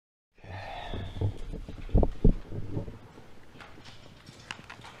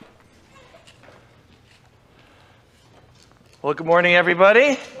Well, good morning,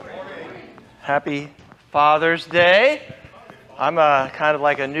 everybody. Good morning. Happy Father's Day. I'm kind of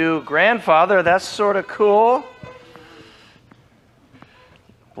like a new grandfather. That's sort of cool.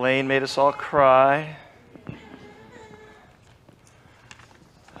 Blaine made us all cry.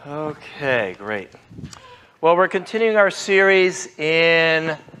 Okay, great. Well, we're continuing our series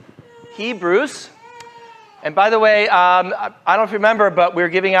in Hebrews. And by the way, I don't know if you remember, but we're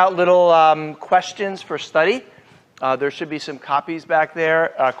giving out little questions for study. There should be some copies back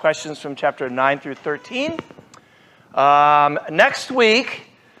there, questions from chapter 9 through 13. Next week,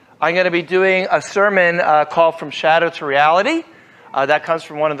 I'm going to be doing a sermon called From Shadow to Reality. That comes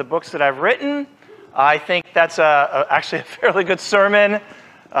from one of the books that I've written. I think that's actually a fairly good sermon. You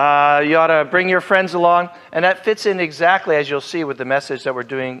ought to bring your friends along. And that fits in exactly, as you'll see, with the message that we're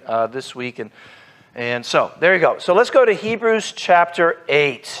doing this week. And so, there you go. So let's go to Hebrews chapter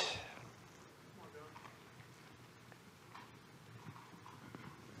 8.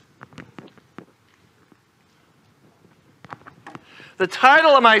 The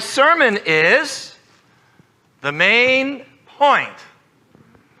title of my sermon is The Main Point.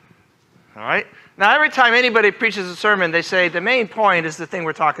 All right? Now, every time anybody preaches a sermon, they say the main point is the thing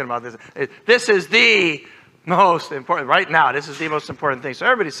we're talking about. This is the most important. Right now, this is the most important thing. So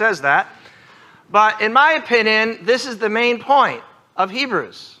everybody says that. But in my opinion, this is the main point of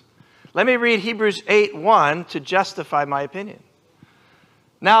Hebrews. Let me read Hebrews 8:1 to justify my opinion.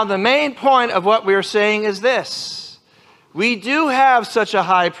 Now, the main point of what we're saying is this. We do have such a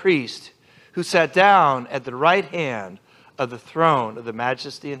high priest who sat down at the right hand of the throne of the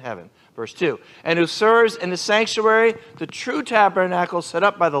majesty in heaven. Verse 2. And who serves in the sanctuary, the true tabernacle set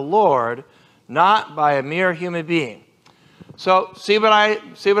up by the Lord, not by a mere human being. So, see what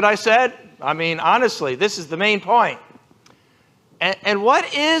I said? I mean, honestly, this is the main point. And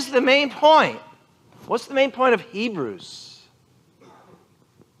what is the main point? What's the main point of Hebrews?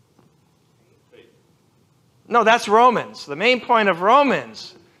 No, that's Romans. The main point of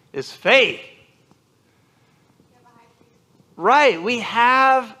Romans is faith. Right, we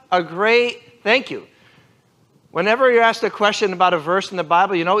have a great, thank you. Whenever you're asked a question about a verse in the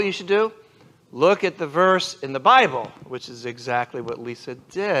Bible, you know what you should do? Look at the verse in the Bible, which is exactly what Lisa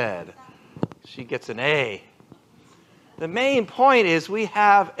did. She gets an A. The main point is we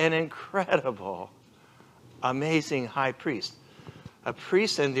have an incredible, amazing high priest. A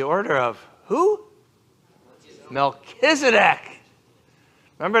priest in the order of who? Melchizedek.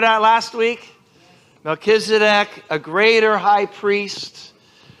 Remember that last week? Melchizedek, a greater high priest.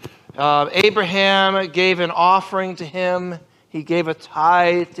 Abraham gave an offering to him. He gave a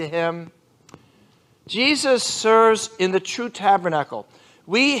tithe to him. Jesus serves in the true tabernacle.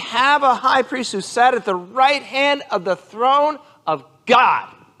 We have a high priest who sat at the right hand of the throne of God.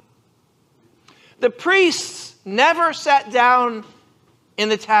 The priests never sat down in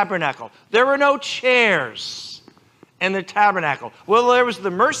the tabernacle. There were no chairs in the tabernacle. Well, there was the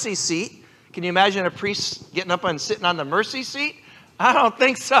mercy seat. Can you imagine a priest getting up and sitting on the mercy seat? I don't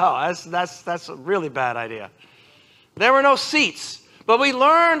think so. That's a really bad idea. There were no seats. But we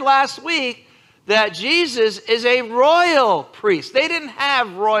learned last week that Jesus is a royal priest. They didn't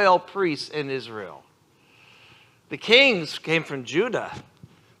have royal priests in Israel. The kings came from Judah.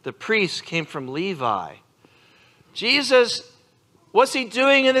 The priests came from Levi. Jesus, what's he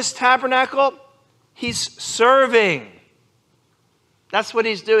doing in this tabernacle? He's serving. That's what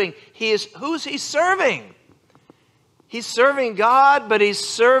he's doing. Who's he serving? He's serving God, but he's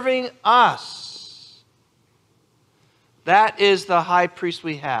serving us. That is the high priest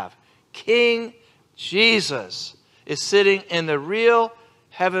we have. King Jesus is sitting in the real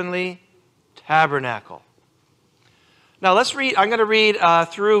heavenly tabernacle. Now let's read. I'm going to read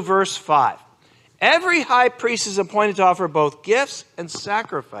through verse 5. Every high priest is appointed to offer both gifts and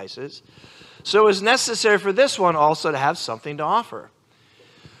sacrifices. So it was necessary for this one also to have something to offer.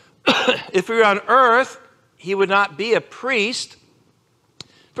 If we were on earth, he would not be a priest.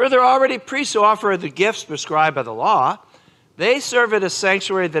 For there are already priests who offer the gifts prescribed by the law. They serve at a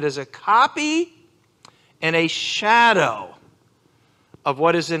sanctuary that is a copy and a shadow of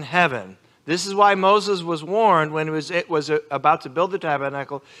what is in heaven. This is why Moses was warned when it was about to build the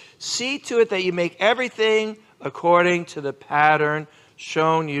tabernacle. See to it that you make everything according to the pattern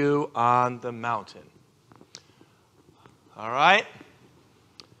shown you on the mountain. All right?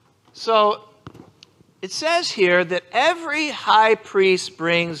 So, it says here that every high priest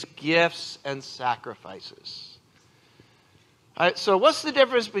brings gifts and sacrifices. All right, so what's the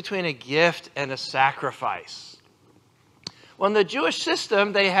difference between a gift and a sacrifice? Well, in the Jewish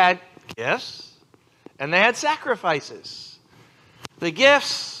system, they had gifts and they had sacrifices. The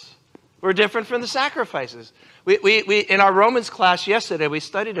gifts We're different from the sacrifices. We in our Romans class yesterday, we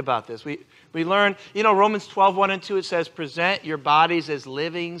studied about this. We learned, Romans 12:1-2, it says, present your bodies as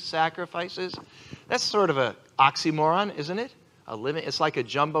living sacrifices. That's sort of an oxymoron, isn't it? It's like a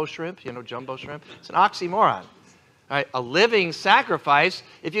jumbo shrimp, jumbo shrimp. It's an oxymoron. All right? A living sacrifice,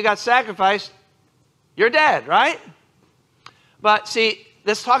 if you got sacrificed, you're dead, right? But see,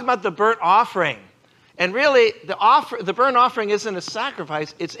 let's talk about the burnt offering. And really, the burnt offering isn't a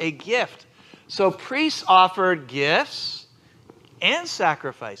sacrifice, it's a gift. So priests offered gifts and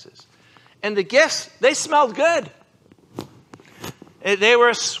sacrifices. And the gifts, they smelled good. They were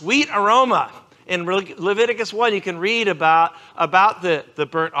a sweet aroma. In Leviticus 1, you can read about the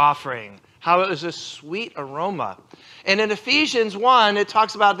burnt offering, how it was a sweet aroma. And in Ephesians 1, it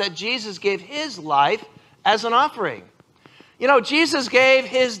talks about that Jesus gave his life as an offering. Jesus gave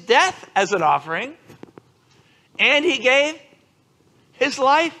his death as an offering, and he gave his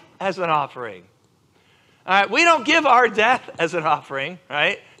life as an offering. We don't give our death as an offering,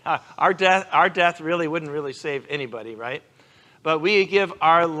 right? Our death really wouldn't really save anybody, right? But we give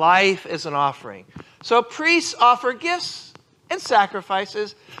our life as an offering. So priests offer gifts and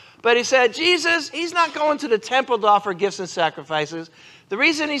sacrifices. But he said, Jesus, he's not going to the temple to offer gifts and sacrifices. The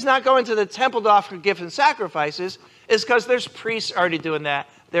reason he's not going to the temple to offer gifts and sacrifices is because there's priests already doing that.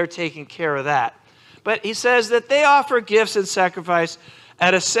 They're taking care of that. But he says that they offer gifts and sacrifice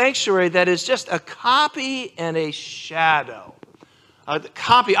at a sanctuary that is just a copy and a shadow.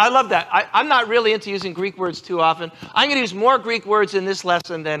 Copy, I love that. I'm not really into using Greek words too often. I'm going to use more Greek words in this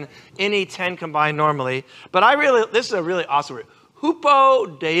lesson than any 10 combined normally. But this is a really awesome word.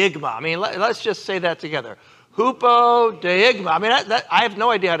 Hupodeigma. I mean, let's just say that together. Hupodeigma. I mean, I have no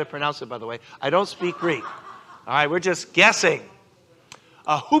idea how to pronounce it, by the way. I don't speak Greek. All right, we're just guessing.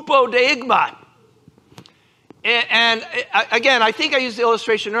 Hupodeigma. And again, I think I used the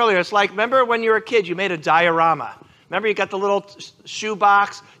illustration earlier. It's like, remember when you were a kid, you made a diorama. Remember you got the little shoe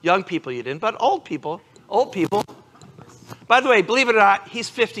box? Young people you didn't, but old people. By the way, believe it or not, he's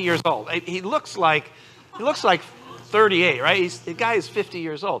 50 years old. He looks like 38, right? The guy is 50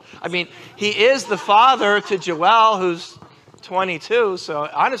 years old. I mean, he is the father to Joel, who's 22. So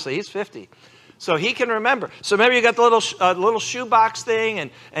honestly, he's 50. So he can remember. So maybe you got the little shoebox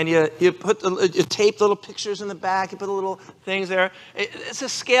thing, and you tape little pictures in the back. You put the little things there. It's a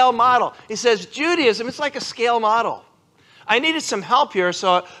scale model. He says Judaism, it's like a scale model. I needed some help here,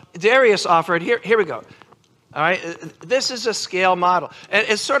 so Darius offered. Here we go. All right, this is a scale model, and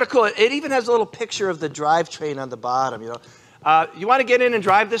it's sort of cool. It even has a little picture of the drivetrain on the bottom. You want to get in and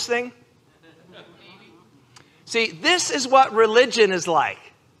drive this thing? See, this is what religion is like.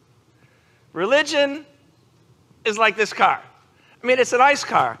 Religion is like this car. I mean, it's a nice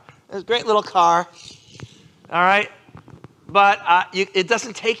car. It's a great little car. All right? But it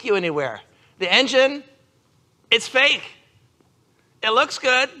doesn't take you anywhere. The engine, it's fake. It looks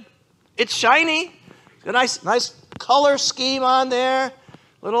good. It's shiny. It's got a nice color scheme on there.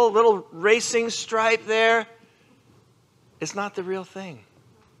 Little racing stripe there. It's not the real thing.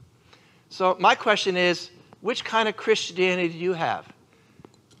 So my question is, which kind of Christianity do you have?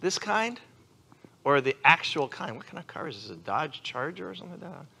 This kind? Or the actual kind? What kind of car is this? A Dodge Charger or something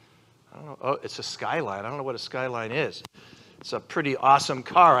like that? I don't know. Oh, it's a Skyline. I don't know what a Skyline is. It's a pretty awesome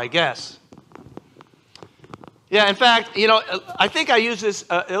car, I guess. Yeah, in fact, I think I used this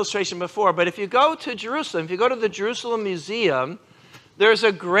illustration before, but if you go to Jerusalem, if you go to the Jerusalem Museum, there's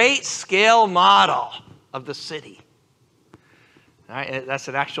a great scale model of the city. All right, and that's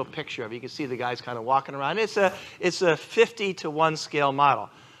an actual picture of it. You can see the guys kind of walking around. It's a 50-to-1 scale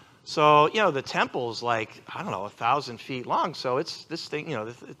model. So, the temple's like, 1,000 feet long. So it's this thing,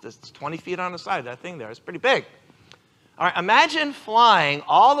 it's 20 feet on the side of that thing there. It's pretty big. All right, imagine flying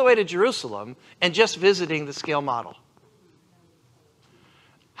all the way to Jerusalem and just visiting the scale model.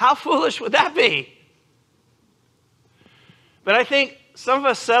 How foolish would that be? But I think some of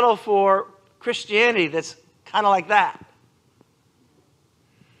us settle for Christianity that's kind of like that.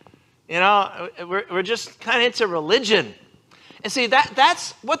 We're just kind of into religion. And see,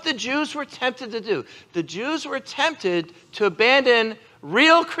 that's what the Jews were tempted to do. The Jews were tempted to abandon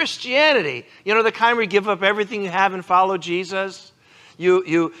real Christianity. The kind where you give up everything you have and follow Jesus.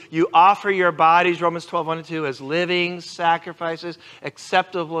 You offer your bodies, Romans 12:1-2, as living sacrifices,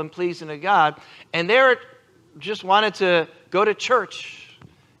 acceptable and pleasing to God. And they just wanted to go to church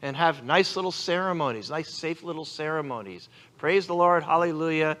and have nice little ceremonies, nice safe little ceremonies. Praise the Lord,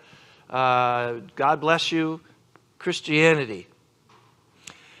 hallelujah, God bless you, Christianity.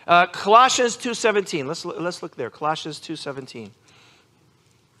 Colossians 2:17. Let's look there. Colossians 2:17.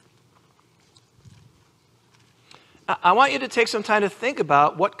 I want you to take some time to think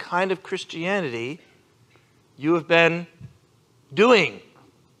about what kind of Christianity you have been doing.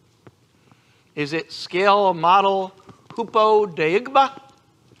 Is it scale, model, hupo, deigba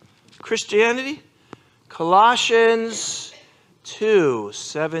Christianity? Colossians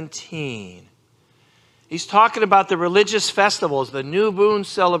 2:17. He's talking about the religious festivals, the new moon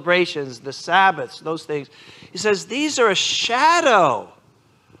celebrations, the Sabbaths, those things. He says these are a shadow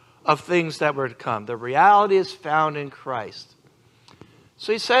of things that were to come. The reality is found in Christ.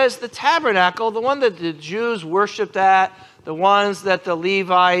 So he says the tabernacle, the one that the Jews worshipped at, the ones that the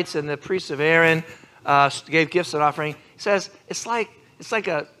Levites and the priests of Aaron gave gifts and offering, he says it's like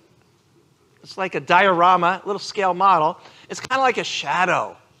a diorama, a little scale model. It's kind of like a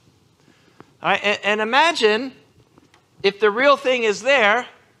shadow. All right, and imagine if the real thing is there,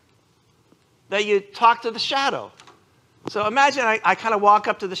 that you talk to the shadow. So imagine I kind of walk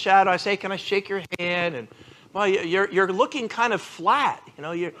up to the shadow. I say, "Can I shake your hand?" And well, you're looking kind of flat. You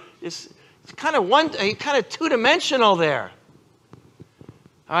know, it's kind of two-dimensional there.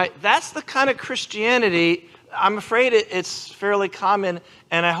 All right, that's the kind of Christianity. I'm afraid it's fairly common,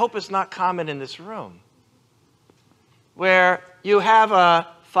 and I hope it's not common in this room, where you have a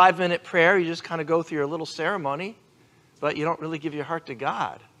 5-minute prayer. You just kind of go through your little ceremony, but you don't really give your heart to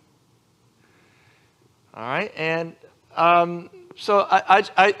God. All right, and so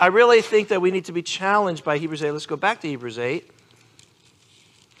I really think that we need to be challenged by Hebrews 8. Let's go back to Hebrews 8.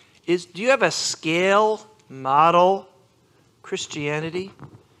 Do you have a scale model Christianity?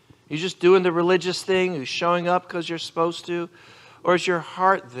 You're just doing the religious thing, you're showing up because you're supposed to, or is your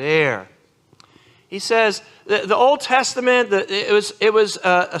heart there? He says the Old Testament, it was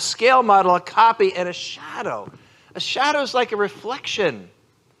a scale model, a copy, and a shadow. A shadow is like a reflection.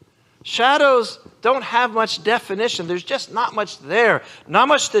 Shadows don't have much definition. There's just not much there, not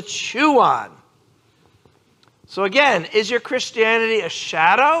much to chew on. So again, is your Christianity a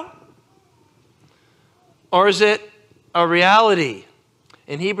shadow? Or is it a reality?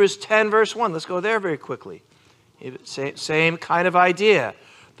 In Hebrews 10, verse 1, let's go there very quickly. Same kind of idea.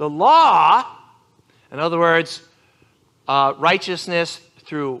 The law, in other words, righteousness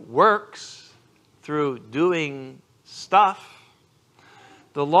through works, through doing stuff.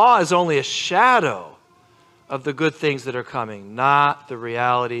 The law is only a shadow of the good things that are coming, not the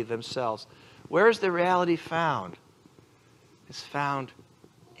reality themselves. Where is the reality found? It's found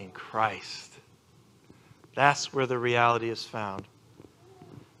in Christ. That's where the reality is found.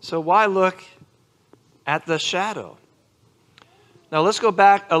 So why look at the shadow? Now let's go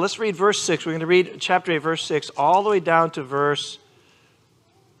back. Let's read verse 6. We're going to read chapter 8, verse 6, all the way down to verse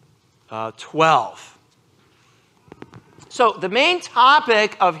 12. So the main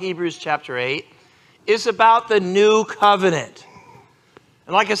topic of Hebrews chapter 8 is about the new covenant.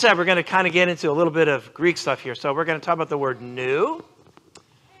 And like I said, we're going to kind of get into a little bit of Greek stuff here. So we're going to talk about the word new,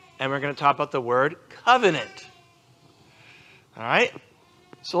 and we're going to talk about the word covenant. All right?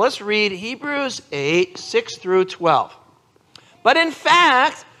 So let's read Hebrews 8, 6 through 12. But in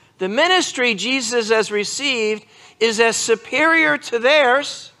fact, the ministry Jesus has received is as superior to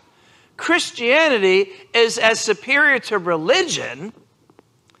theirs. Christianity is as superior to religion.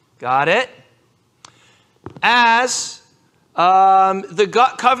 Got it? As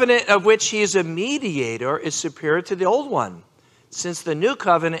the covenant of which he is a mediator is superior to the old one, since the new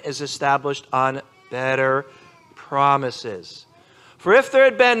covenant is established on better promises. For if there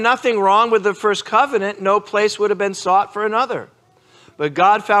had been nothing wrong with the first covenant, no place would have been sought for another. But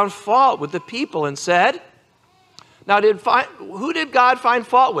God found fault with the people and said, now who did God find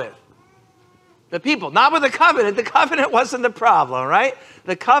fault with? The people, not with the covenant. The covenant wasn't the problem, right?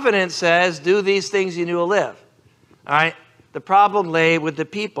 The covenant says, do these things and you will live. All right? The problem lay with the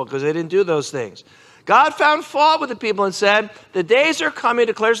people because they didn't do those things. God found fault with the people and said, the days are coming,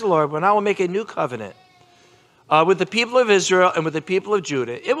 declares the Lord, when I will make a new covenant with the people of Israel and with the people of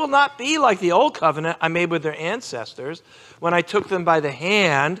Judah. It will not be like the old covenant I made with their ancestors when I took them by the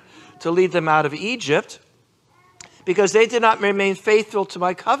hand to lead them out of Egypt, because they did not remain faithful to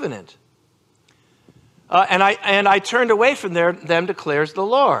my covenant. And I turned away from them, declares the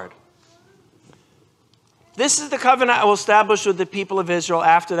Lord. This is the covenant I will establish with the people of Israel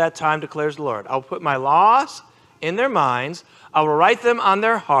after that time, declares the Lord. I will put my laws in their minds. I will write them on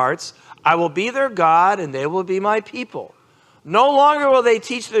their hearts. I will be their God, and they will be my people. No longer will they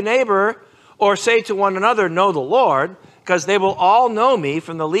teach their neighbor or say to one another, know the Lord, because they will all know me,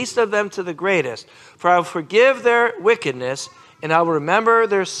 from the least of them to the greatest. For I will forgive their wickedness, and I will remember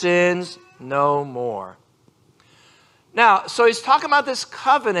their sins no more. Now, so he's talking about this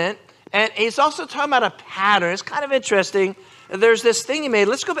covenant, and he's also talking about a pattern. It's kind of interesting. there's this thing he made.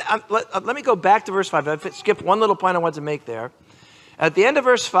 Let's go back. Let me go back to verse 5. I skipped one little point I wanted to make there. At the end of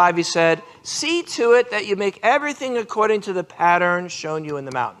verse 5, he said, see to it that you make everything according to the pattern shown you in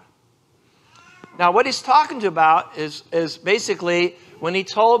the mountain. Now, what he's talking about is basically when he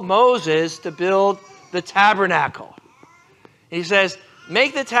told Moses to build the tabernacle. He says,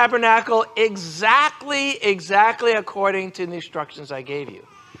 make the tabernacle exactly according to the instructions I gave you.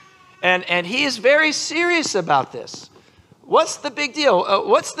 And he is very serious about this. What's the big deal?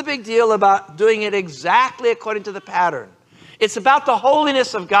 What's the big deal about doing it exactly according to the pattern? It's about the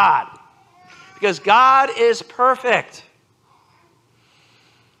holiness of God. Because God is perfect.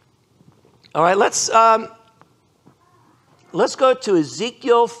 All right, let's go to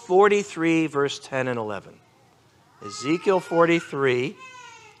Ezekiel 43, verse 10 and 11. Ezekiel 43,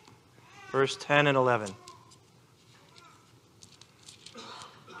 verse 10 and 11.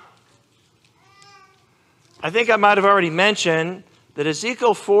 I think I might have already mentioned that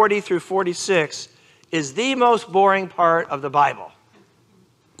Ezekiel 40 through 46 is the most boring part of the Bible.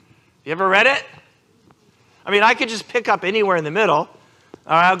 You ever read it? I mean, I could just pick up anywhere in the middle.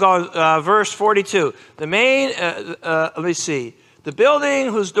 All right, I'll go verse 42. The main, let me see. The building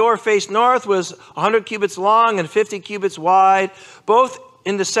whose door faced north was 100 cubits long and 50 cubits wide, both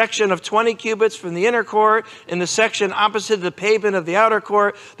in the section of 20 cubits from the inner court, in the section opposite the pavement of the outer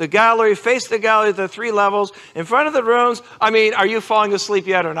court. The gallery faced the gallery at the 3 levels. In front of the rooms, I mean, are you falling asleep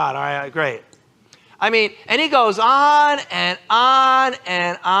yet or not? All right, great. I mean, and he goes on and on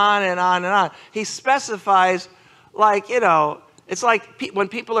and on and on and on. He specifies, like, you know, it's like when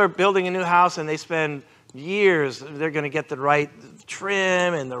people are building a new house and they spend years, they're going to get the right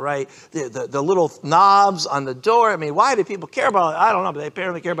trim and the right, the little knobs on the door. I mean, why do people care about it? I don't know, but they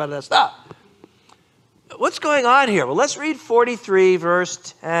apparently care about that stuff. What's going on here? Well, let's read 43, verse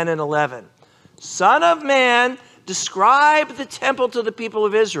 10 and 11. Son of man, describe the temple to the people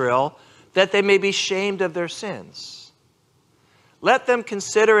of Israel, that they may be ashamed of their sins. Let them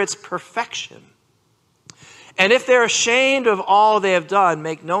consider its perfection. And if they're ashamed of all they have done,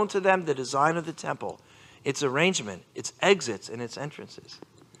 make known to them the design of the temple, its arrangement, its exits, and its entrances.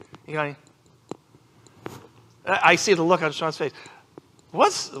 You know, I see the look on Sean's face.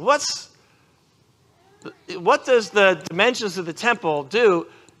 What does the dimensions of the temple do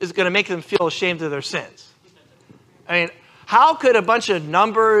is going to make them feel ashamed of their sins? I mean, how could a bunch of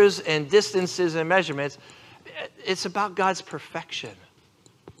numbers and distances and measurements, it's about God's perfection.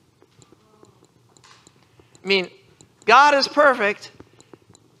 I mean, God is perfect,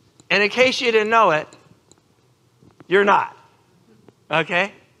 and in case you didn't know it, you're not.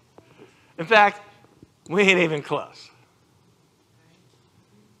 Okay? In fact, we ain't even close.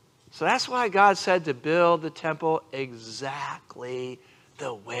 So that's why God said to build the temple exactly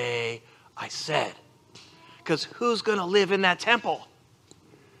the way I said. Because who's going to live in that temple?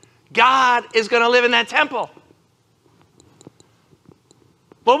 God is going to live in that temple.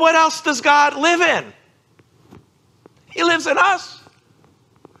 But what else does God live in? He lives in us.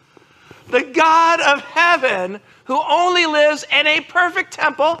 The God of heaven, who only lives in a perfect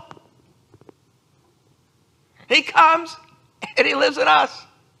temple, he comes and he lives in us.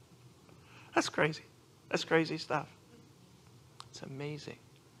 That's crazy. That's crazy stuff. It's amazing.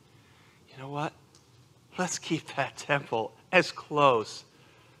 You know what? Let's keep that temple as close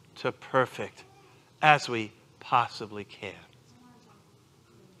to perfect as we possibly can.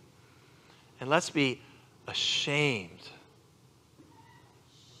 And let's be ashamed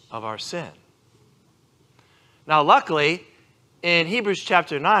of our sin. Now, luckily, in Hebrews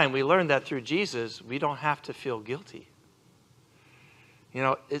chapter 9, we learned that through Jesus, we don't have to feel guilty. You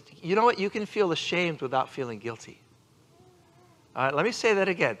know what? You can feel ashamed without feeling guilty. All right, let me say that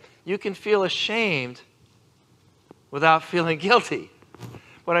again. You can feel ashamed without feeling guilty.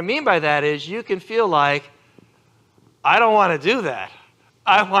 What I mean by that is you can feel like, I don't want to do that.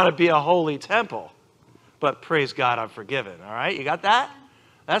 I want to be a holy temple. But praise God, I'm forgiven. All right, you got that?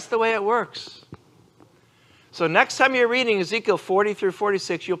 That's the way it works. So next time you're reading Ezekiel 40 through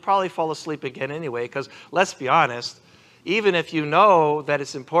 46, you'll probably fall asleep again anyway, because let's be honest, even if you know that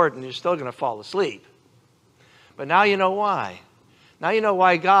it's important, you're still going to fall asleep. But now you know why. Now you know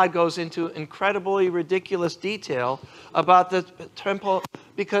why God goes into incredibly ridiculous detail about the temple,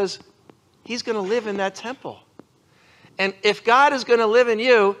 because he's going to live in that temple. And if God is going to live in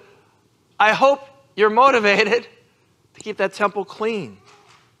you, I hope you're motivated to keep that temple clean.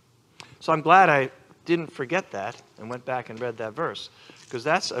 So I'm glad I didn't forget that and went back and read that verse, because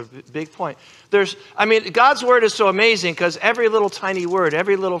that's a big point. God's word is so amazing because every little tiny word,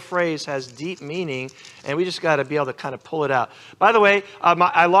 every little phrase has deep meaning, and we just got to be able to kind of pull it out. By the way,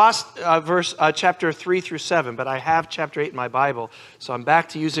 I lost chapter 3 through 7, but I have chapter 8 in my Bible, so I'm back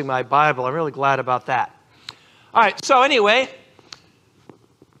to using my Bible. I'm really glad about that. All right, so anyway,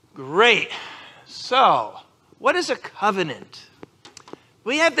 great. So, what is a covenant?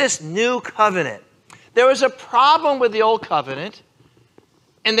 We have this new covenant. There was a problem with the old covenant,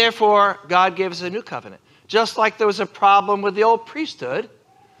 and therefore God gave us a new covenant. Just like there was a problem with the old priesthood,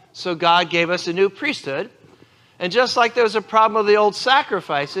 so God gave us a new priesthood. And just like there was a problem with the old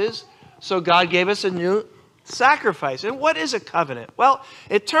sacrifices, so God gave us a new sacrifice. And what is a covenant? Well,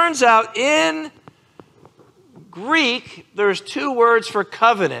 it turns out in Greek, there's two words for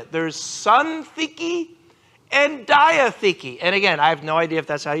covenant. There's syntheke and diatheke. And again, I have no idea if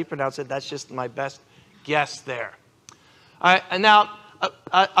that's how you pronounce it. That's just my best guess there. All right, and now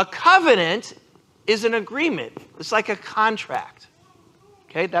a covenant is an agreement. It's like a contract.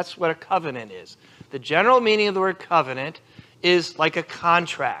 Okay, that's what a covenant is. The general meaning of the word covenant is like a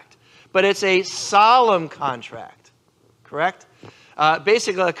contract, but it's a solemn contract, correct?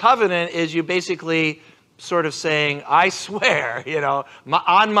 Basically, a covenant is you basically sort of saying, I swear,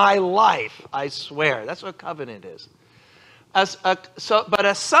 on my life, I swear. That's what a covenant is. But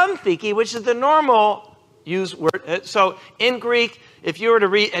a syntheke, which is the normal used word. So in Greek, if you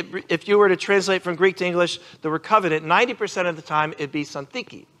were to translate from Greek to English the word covenant, 90% of the time it'd be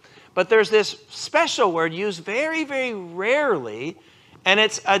syntheke. But there's this special word used very, very rarely, and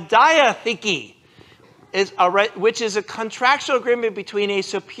it's a diatheke, which is a contractual agreement between a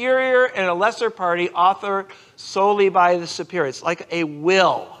superior and a lesser party authored solely by the superior. It's like a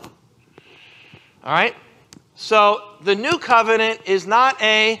will. All right? So the new covenant is not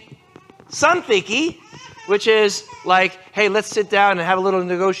a syntheke, which is like, hey, let's sit down and have a little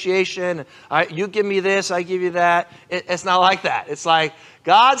negotiation. All right, you give me this, I give you that. It's not like that. It's like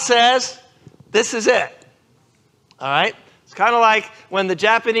God says, this is it. All right? It's kind of like when the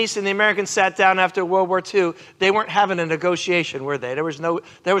Japanese and the Americans sat down after World War II, they weren't having a negotiation, were they? There was not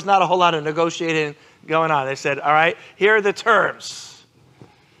a whole lot of negotiating going on. They said, all right, here are the terms.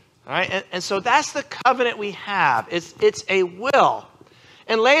 All right, and so that's the covenant we have. It's a will.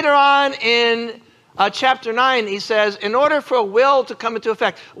 And later on in chapter 9, he says, in order for a will to come into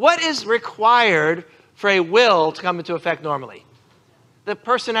effect, what is required for a will to come into effect normally? The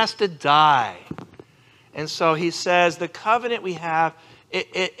person has to die. And so he says the covenant we have,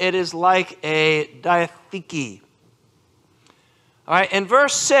 it is like a diatheke. All right, in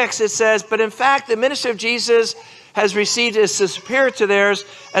verse 6 it says, but in fact the ministry of Jesus has received is superior to theirs,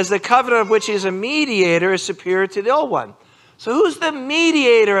 as the covenant of which he is a mediator is superior to the old one. So who's the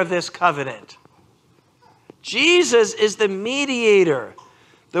mediator of this covenant? Jesus is the mediator.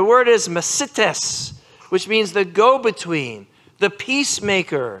 The word is mesites, which means the go-between, the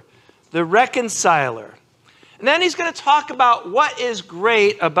peacemaker, the reconciler. And then he's going to talk about what is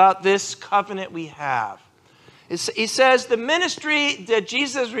great about this covenant we have. He says the ministry that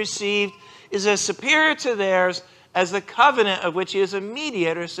Jesus received is as superior to theirs as the covenant of which he is a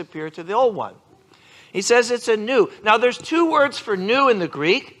mediator is superior to the old one. He says it's a new. Now there's two words for new in the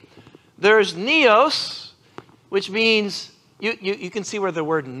Greek. There's neos, which means, you can see where the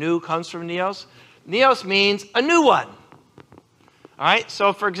word new comes from, neos. Neos means a new one. All right,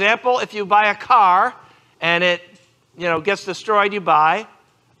 so for example, if you buy a car and it gets destroyed, you buy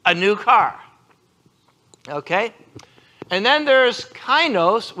a new car. Okay? And then there's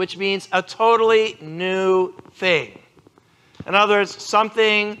kainos, which means a totally new thing. In other words,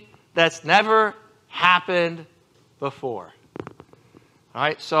 something that's never happened before. All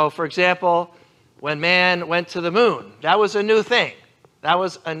right, so for example, when man went to the moon, that was a new thing. That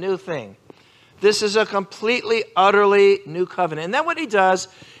was a new thing. This is a completely, utterly new covenant. And then what he does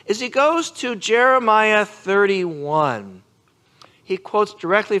is he goes to Jeremiah 31. He quotes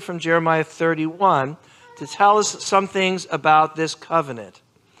directly from Jeremiah 31 to tell us some things about this covenant.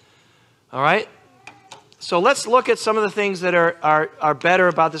 All right? So let's look at some of the things that are better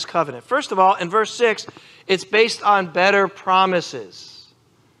about this covenant. First of all, in verse 6, it's based on better promises.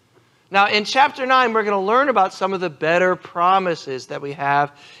 Now, in chapter 9, we're going to learn about some of the better promises that we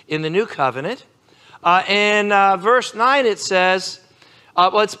have in the new covenant. In verse 9, it says,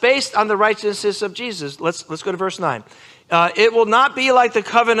 it's based on the righteousness of Jesus. Let's go to verse 9. It will not be like the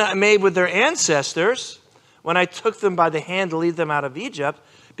covenant I made with their ancestors when I took them by the hand to lead them out of Egypt,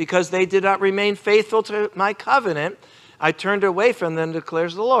 because they did not remain faithful to my covenant. I turned away from them,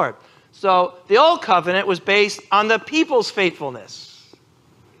 declares the Lord. So the old covenant was based on the people's faithfulness.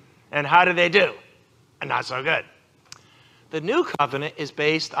 And how did they do? Not so good. The new covenant is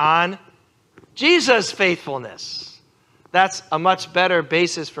based on Jesus' faithfulness. That's a much better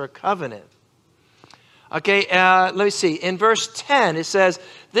basis for a covenant. Okay, let me see. In verse 10, it says,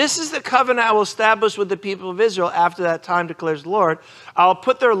 "This is the covenant I will establish with the people of Israel after that time, declares the Lord. I'll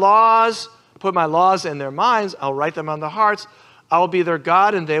put my laws in their minds. I'll write them on their hearts. I will be their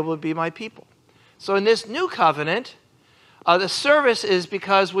God, and they will be my people." So in this new covenant, the service is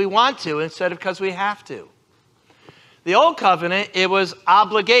because we want to instead of because we have to. The old covenant, it was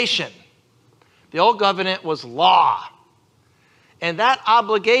obligation. The old covenant was law. And that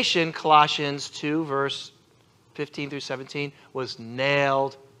obligation, Colossians 2, verse 15 through 17, was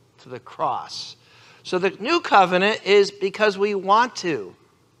nailed to the cross. So the new covenant is because we want to.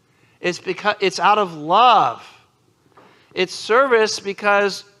 It's because it's out of love. It's service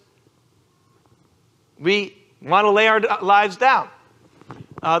because we want to lay our lives down.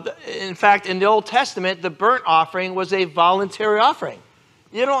 In fact, in the Old Testament, the burnt offering was a voluntary offering.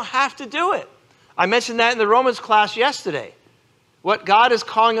 You don't have to do it. I mentioned that in the Romans class yesterday. What God is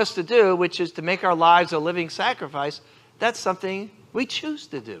calling us to do, which is to make our lives a living sacrifice, that's something we choose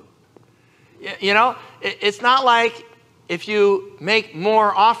to do. You know, it's not like if you make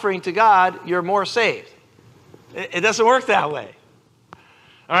more offering to God, you're more saved. It doesn't work that way.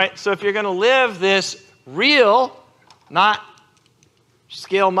 All right, so if you're going to live this real, not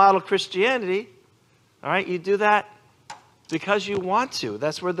scale model Christianity, all right, you do that because you want to.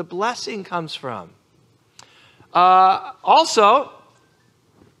 That's where the blessing comes from. Also,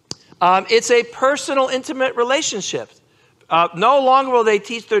 it's a personal, intimate relationship. No longer will they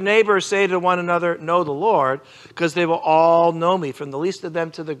teach their neighbors, say to one another, "Know the Lord," because they will all know me, from the least of them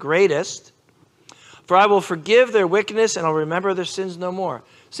to the greatest. "For I will forgive their wickedness, and I'll remember their sins no more."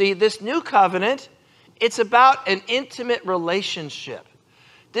 See, this new covenant, it's about an intimate relationship.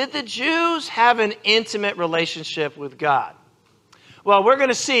 Did the Jews have an intimate relationship with God? Well, we're going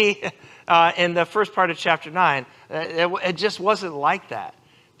to see in the first part of chapter 9, it just wasn't like that.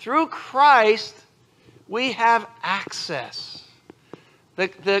 Through Christ, we have access.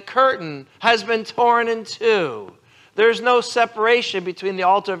 The curtain has been torn in two. There's no separation between the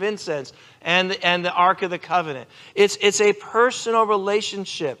altar of incense and the Ark of the Covenant. It's a personal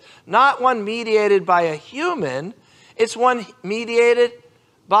relationship, not one mediated by a human. It's one mediated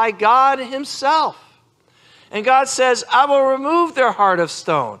by God himself. And God says, "I will remove their heart of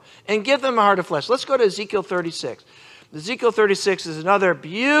stone and give them a heart of flesh." Let's go to Ezekiel 36. Ezekiel 36 is another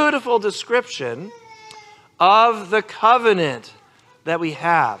beautiful description of the covenant that we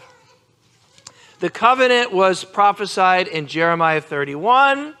have. The covenant was prophesied in Jeremiah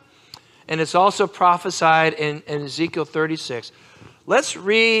 31, and it's also prophesied in Ezekiel 36. Let's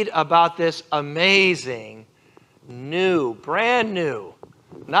read about this amazing, new, brand new,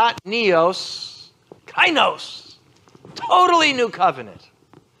 not neos, kainos, totally new covenant,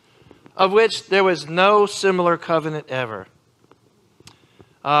 of which there was no similar covenant ever.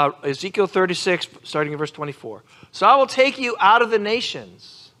 Ezekiel 36, starting in verse 24. "So I will take you out of the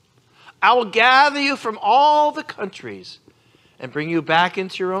nations. I will gather you from all the countries and bring you back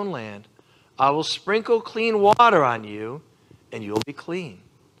into your own land. I will sprinkle clean water on you, and you will be clean.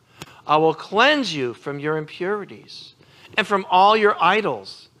 I will cleanse you from your impurities and from all your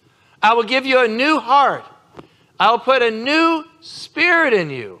idols. I will give you a new heart. I will put a new spirit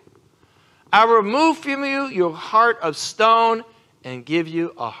in you. I will remove from you your heart of stone and give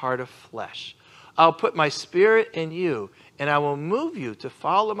you a heart of flesh. I'll put my spirit in you, and I will move you to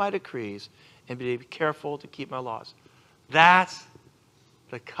follow my decrees and be careful to keep my laws." That's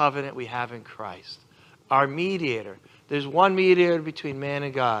the covenant we have in Christ. Our mediator. There's one mediator between man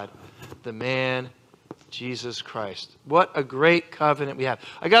and God, the man Jesus Christ. What a great covenant we have.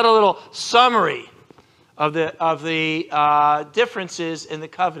 I got a little summary of the differences in the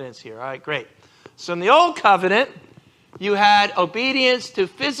covenants here. All right, great. So in the old covenant, you had obedience to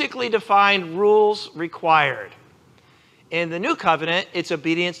physically defined rules required. In the new covenant, it's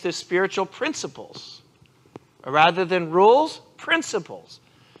obedience to spiritual principles. Rather than rules, principles.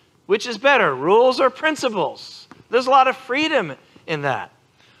 Which is better, rules or principles? There's a lot of freedom in that.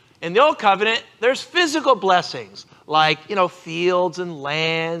 In the old covenant, there's physical blessings, like, fields and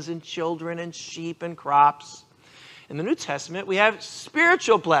lands and children and sheep and crops. In the New Testament, we have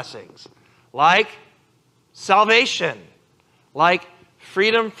spiritual blessings, like salvation, like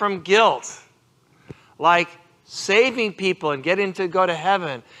freedom from guilt, like saving people and getting to go to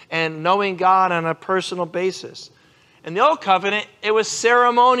heaven and knowing God on a personal basis. In the old covenant, it was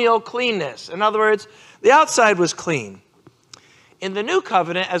ceremonial cleanness. In other words, the outside was clean. In the new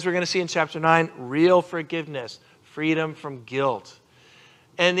covenant, as we're going to see in chapter 9, real forgiveness, freedom from guilt.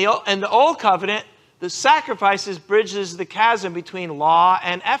 And the old covenant, The sacrifices bridges the chasm between law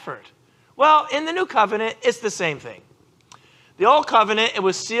and effort. Well, in the new covenant, it's the same thing. The old covenant, it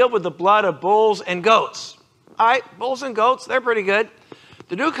was sealed with the blood of bulls and goats. All right, bulls and goats, they're pretty good.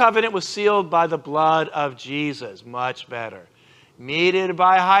 The new covenant was sealed by the blood of Jesus, much better. Mediated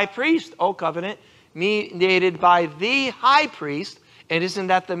by a high priest, old covenant, mediated by the high priest. And isn't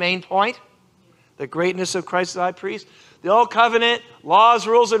that the main point? The greatness of Christ the high priest. The old covenant, laws,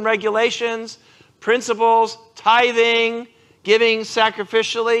 rules, and regulations, principles, tithing, giving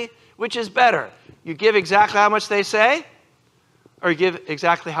sacrificially. Which is better? You give exactly how much they say, or you give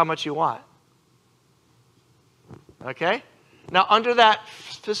exactly how much you want? Okay? Now, under that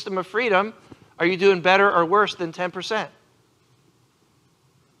system of freedom, are you doing better or worse than 10%?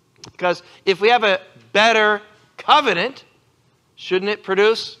 Because if we have a better covenant, shouldn't it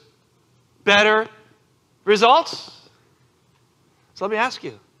produce better results? So let me ask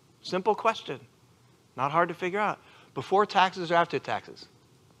you, simple question, not hard to figure out. Before taxes or after taxes?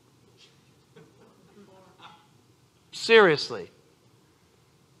 Seriously.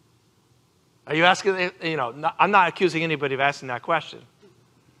 Are you asking, I'm not accusing anybody of asking that question.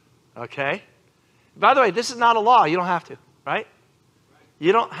 Okay? By the way, this is not a law. You don't have to, right?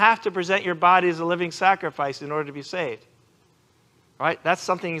 You don't have to present your body as a living sacrifice in order to be saved. Right? That's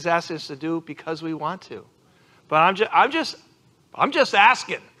something he's asking us to do because we want to. But I'm just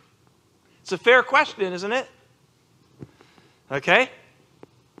asking. It's a fair question, isn't it? Okay?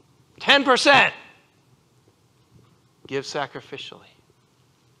 10%. Give sacrificially.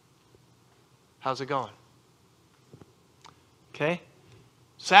 How's it going? Okay?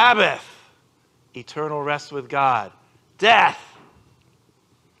 Sabbath. Eternal rest with God. Death.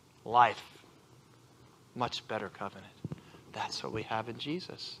 Life. Much better covenant. That's what we have in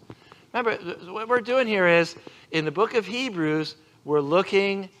Jesus. Remember, what we're doing here is, in the book of Hebrews, we're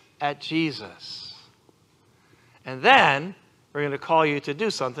looking at Jesus. And then, we're going to call you to do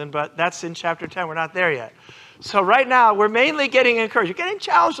something, but that's in chapter 10. We're not there yet. So right now, we're mainly getting encouraged. You're getting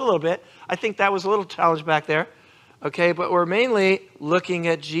challenged a little bit. I think that was a little challenge back there. Okay, but we're mainly looking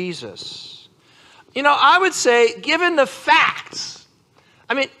at Jesus. I would say, given the facts,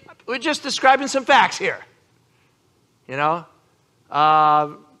 we're just describing some facts here.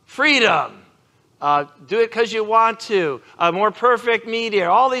 Freedom. Do it because you want to. A more perfect mediator.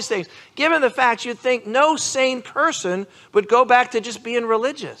 All these things. Given the facts, you'd think no sane person would go back to just being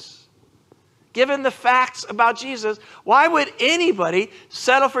religious. Given the facts about Jesus, why would anybody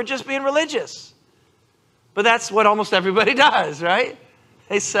settle for just being religious? But that's what almost everybody does, right?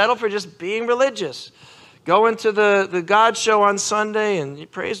 They settle for just being religious. Going to the God show on Sunday and you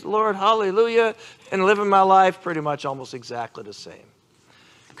praise the Lord, hallelujah, and living my life pretty much almost exactly the same.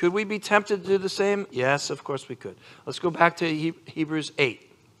 Could we be tempted to do the same? Yes, of course we could. Let's go back to Hebrews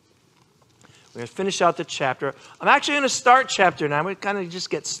 8. We're going to finish out the chapter. I'm actually going to start chapter 9. We kind of just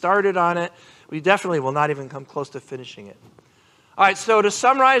get started on it. We definitely will not even come close to finishing it. All right, so to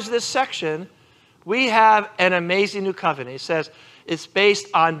summarize this section, we have an amazing new covenant. It says it's based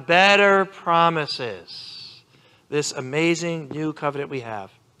on better promises. This amazing new covenant we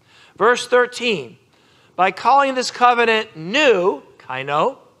have. Verse 13, by calling this covenant new,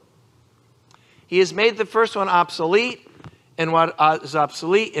 kaino, he has made the first one obsolete, and what is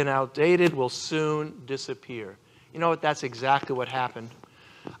obsolete and outdated will soon disappear. You know what? That's exactly what happened.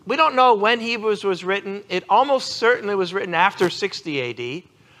 We don't know when Hebrews was written. It almost certainly was written after 60 AD.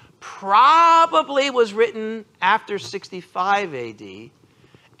 Probably was written after 65 AD.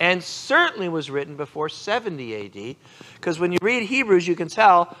 And certainly was written before 70 AD. Because when you read Hebrews, you can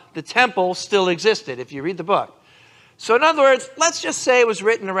tell the temple still existed if you read the book. So in other words, let's just say it was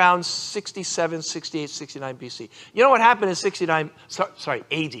written around 67, 68, 69 BC. You know what happened in 69,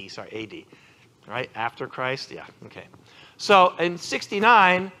 AD. Right? After Christ? Yeah, okay. So in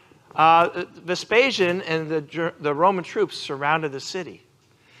 69, Vespasian and the Roman troops surrounded the city.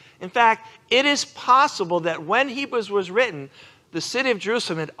 In fact, it is possible that when Hebrews was written, the city of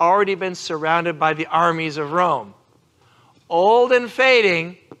Jerusalem had already been surrounded by the armies of Rome. Old and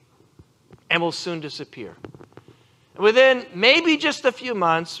fading, and will soon disappear. Within maybe just a few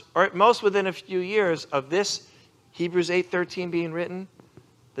months, or at most within a few years of this Hebrews 8:13 being written,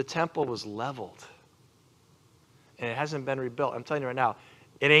 the temple was leveled. And it hasn't been rebuilt. I'm telling you right now,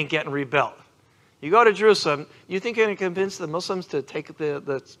 it ain't getting rebuilt. You go to Jerusalem, you think you're going to convince the Muslims to take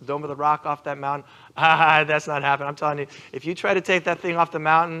the Dome of the Rock off that mountain? That's not happening. I'm telling you, if you try to take that thing off the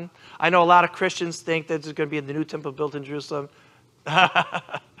mountain, I know a lot of Christians think that there's going to be the new temple built in Jerusalem.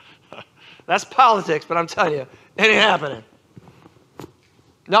 That's politics, but I'm telling you, it ain't happening.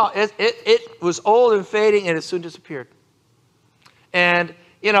 No, it was old and fading, and it soon disappeared. And,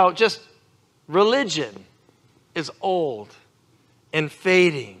 just religion is old and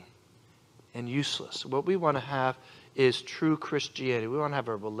fading and useless. What we want to have is true Christianity. We want to have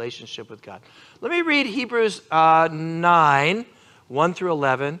a relationship with God. Let me read Hebrews 9, 1 through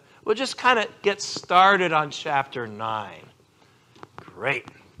 11. We'll just kind of get started on chapter 9. Great.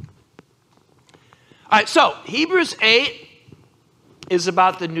 All right, so Hebrews 8 is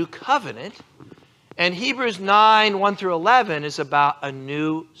about the new covenant, and Hebrews 9, 1 through 11 is about a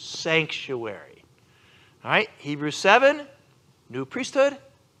new sanctuary. All right, Hebrews 7, new priesthood.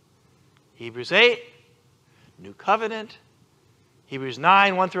 Hebrews 8, new covenant. Hebrews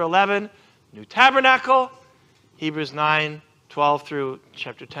 9, 1 through 11, new tabernacle. Hebrews 9, 12 through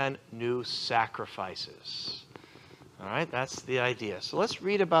chapter 10, new sacrifices. All right, that's the idea. So let's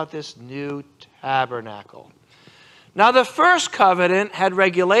read about this new tabernacle. Now, the first covenant had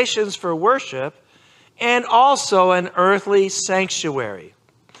regulations for worship and also an earthly sanctuary.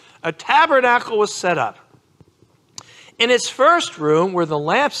 A tabernacle was set up. In its first room were the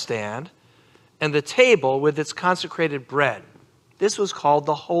lampstand and the table with its consecrated bread. This was called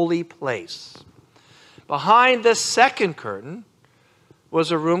the holy place. Behind the second curtain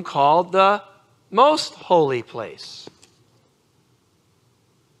was a room called the most holy place.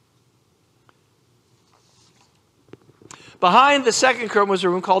 Behind the second curtain was a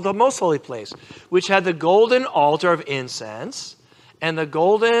room called the most holy place, which had the golden altar of incense and the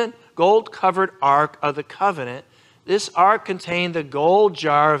gold-covered ark of the covenant. This ark contained the gold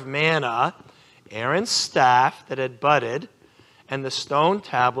jar of manna, Aaron's staff that had budded, and the stone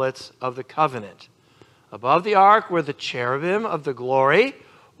tablets of the covenant. Above the ark were the cherubim of the glory,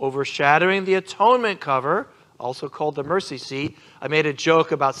 overshadowing the atonement cover, also called the mercy seat. I made a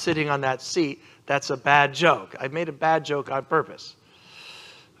joke about sitting on that seat. That's a bad joke. I made a bad joke on purpose.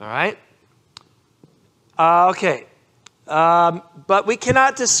 All right? Okay. But we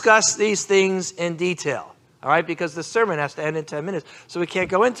cannot discuss these things in detail. All right? Because the sermon has to end in 10 minutes. So we can't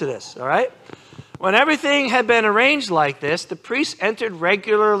go into this. All right? When everything had been arranged like this, the priests entered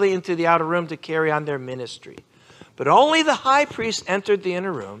regularly into the outer room to carry on their ministry. But only the high priest entered the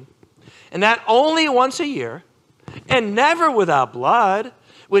inner room, and that only once a year, and never without blood,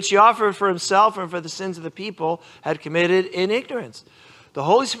 which he offered for himself and for the sins of the people had committed in ignorance. The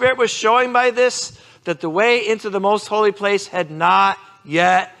Holy Spirit was showing by this that the way into the most holy place had not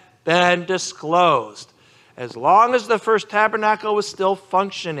yet been disclosed, as long as the first tabernacle was still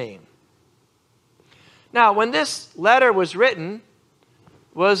functioning. Now, when this letter was written,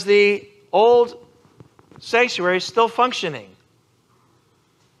 was the old sanctuary still functioning?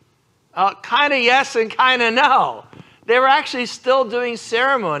 Kind of yes and kind of no. They were actually still doing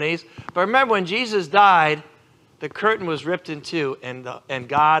ceremonies. But remember, when Jesus died, the curtain was ripped in two, and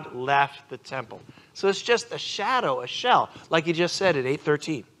God left the temple. So it's just a shadow, a shell, like he just said at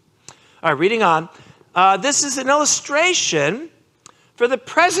 8:13. All right, reading on. This is an illustration for the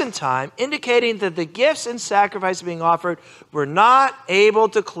present time, indicating that the gifts and sacrifices being offered were not able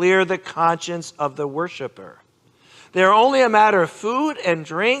to clear the conscience of the worshiper. They are only a matter of food and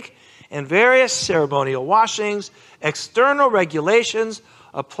drink and various ceremonial washings, external regulations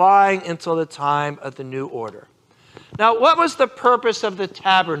applying until the time of the new order. Now, what was the purpose of the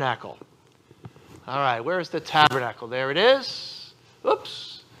tabernacle? All right, where's the tabernacle? There it is.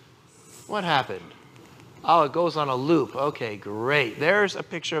 Oops. What happened? Oh, it goes on a loop. Okay, great. There's a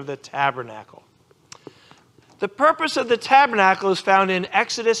picture of the tabernacle. The purpose of the tabernacle is found in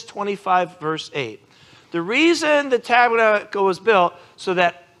Exodus 25, verse 8. The reason the tabernacle was built so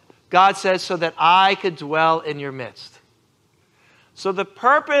that God says, so that I could dwell in your midst. So the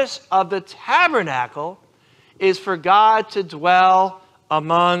purpose of the tabernacle is for God to dwell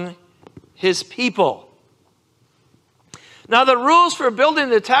among his people. Now, the rules for building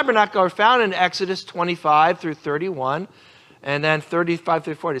the tabernacle are found in Exodus 25 through 31, and then 35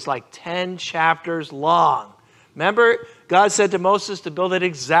 through 40. It's like 10 chapters long. Remember, God said to Moses to build it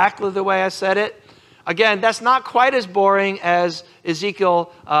exactly the way I said it. Again, that's not quite as boring as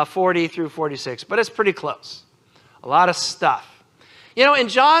Ezekiel 40 through 46, but it's pretty close. A lot of stuff. You know, in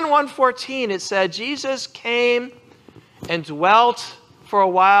John 1:14, it said Jesus came and dwelt for a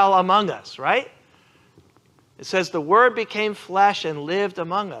while among us, right? It says the Word became flesh and lived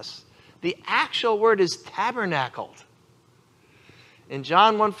among us. The actual word is tabernacled. In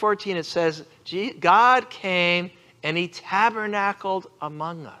John 1:14, it says God came and he tabernacled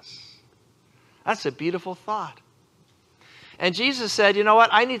among us. That's a beautiful thought. And Jesus said, you know what?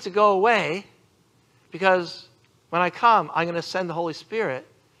 I need to go away because when I come, I'm going to send the Holy Spirit.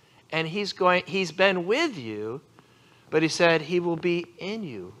 And he's been with you, but he said he will be in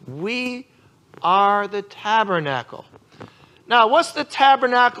you. We are the tabernacle. Now, what's the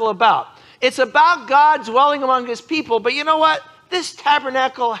tabernacle about? it's about God dwelling among his people. But you know what? This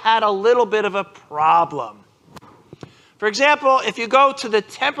tabernacle had a little bit of a problem. For example, if you go to the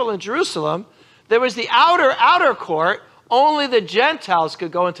temple in Jerusalem, there was the outer court. Only the Gentiles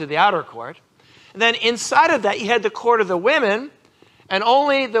could go into the outer court. And then inside of that, you had the court of the women. And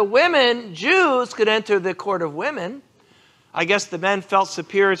only the women, Jews, could enter the court of women. I guess the men felt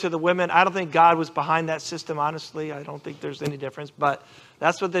superior to the women. I don't think God was behind that system, honestly. I don't think there's any difference. But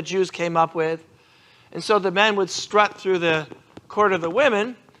that's what the Jews came up with. And so the men would strut through the court of the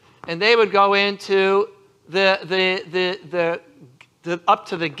women, and they would go into up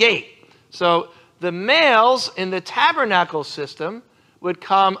to the gate. So the males in the tabernacle system would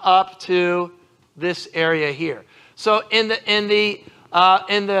come up to this area here. So in the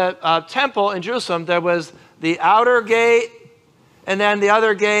temple in Jerusalem, there was the outer gate, and then the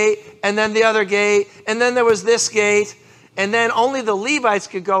other gate, and then the other gate, and then there was this gate, and then only the Levites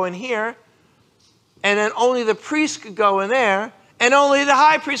could go in here, and then only the priests could go in there, and only the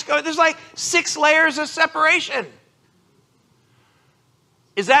high priest could go. There's like 6 layers of separation.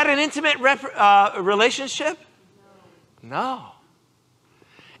 Is that an intimate relationship? No.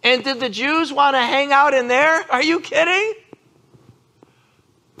 And did the Jews want to hang out in there? Are you kidding?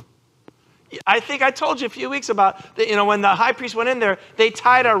 I think I told you a few weeks about, when the high priest went in there, they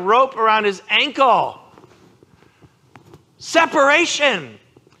tied a rope around his ankle. Separation.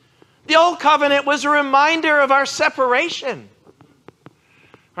 The old covenant was a reminder of our separation.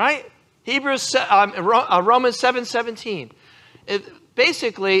 Right? Romans 7:17.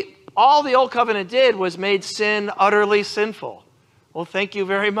 Basically, all the old covenant did was made sin utterly sinful. Well, thank you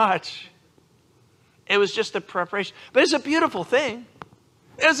very much. It was just a preparation. But it's a beautiful thing.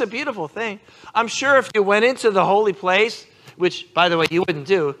 It's a beautiful thing. I'm sure if you went into the holy place, which, by the way, you wouldn't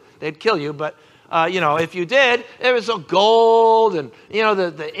do, they'd kill you, but, if you did, it was so gold and,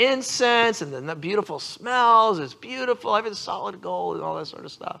 the incense and the beautiful smells. It's beautiful, everything's solid gold and all that sort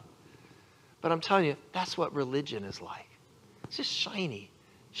of stuff. But I'm telling you, that's what religion is like. It's just shiny,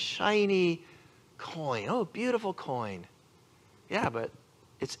 shiny coin. Oh, beautiful coin. Yeah, but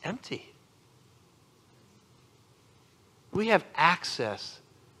it's empty. We have access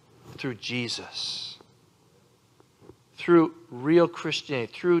through Jesus, through real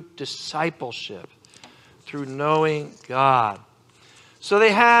Christianity, through discipleship, through knowing God. So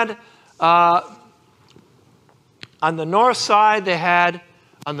they had, on the north side, they had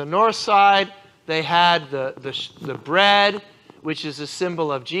the bread, which is a symbol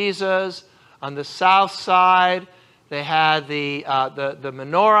of Jesus. On the south side, they had the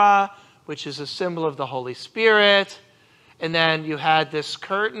menorah, which is a symbol of the Holy Spirit. And then you had this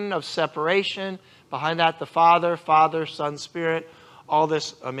curtain of separation. Behind that, the Father, Son, Spirit, all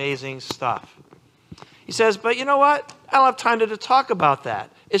this amazing stuff. He says, but you know what? I don't have time to talk about that.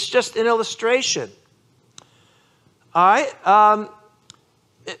 It's just an illustration. All right?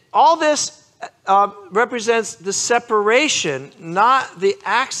 All this represents the separation, not the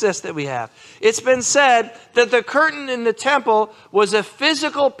access that we have. It's been said that the curtain in the temple was a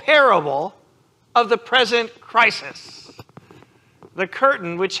physical parable of the present crisis. The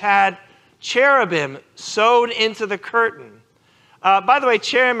curtain, which had cherubim sewed into the curtain. By the way,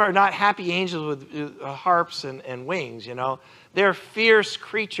 cherubim are not happy angels with harps and wings, They're fierce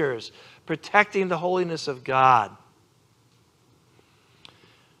creatures protecting the holiness of God.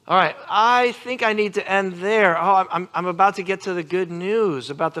 All right, I think I need to end there. I'm about to get to the good news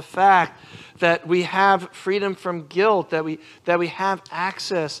about the fact that we have freedom from guilt, that we have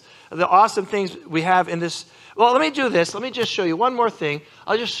access, the awesome things we have in this. Well, let me do this. Let me just show you one more thing.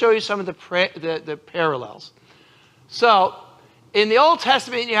 I'll just show you some of the parallels. So, in the Old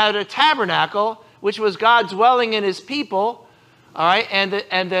Testament, you had a tabernacle, which was God dwelling in his people, all right, and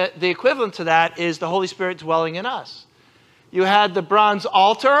the equivalent to that is the Holy Spirit dwelling in us. You had the bronze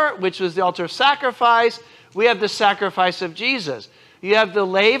altar, which was the altar of sacrifice. We have the sacrifice of Jesus. You have the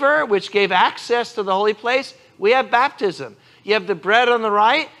laver, which gave access to the holy place. We have baptism. You have the bread on the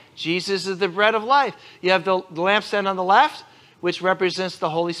right. Jesus is the bread of life. You have the lampstand on the left, which represents the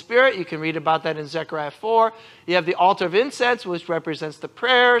Holy Spirit. You can read about that in Zechariah 4. You have the altar of incense, which represents the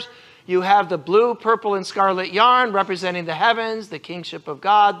prayers. You have the blue, purple, and scarlet yarn representing the heavens, the kingship of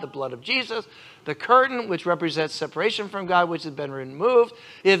God, the blood of Jesus. The curtain, which represents separation from God, which has been removed.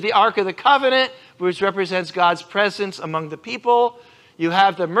 You have the Ark of the Covenant, which represents God's presence among the people. You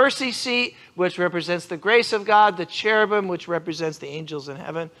have the mercy seat, which represents the grace of God. The cherubim, which represents the angels in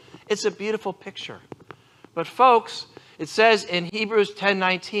heaven. It's a beautiful picture. But folks, it says in Hebrews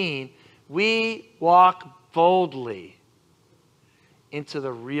 10:19, we walk boldly into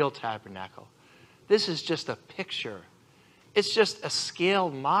the real tabernacle. This is just a picture. It's just a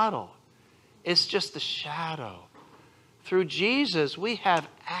scaled model. It's just a shadow. Through Jesus, we have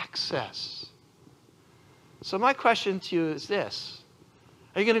access. So my question to you is this.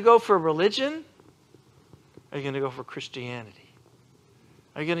 Are you going to go for religion? Are you going to go for Christianity?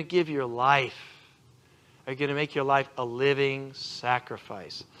 Are you going to give your life? Are you going to make your life a living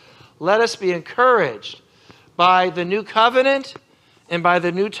sacrifice? Let us be encouraged by the new covenant and by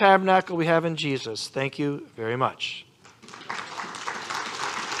the new tabernacle we have in Jesus. Thank you very much.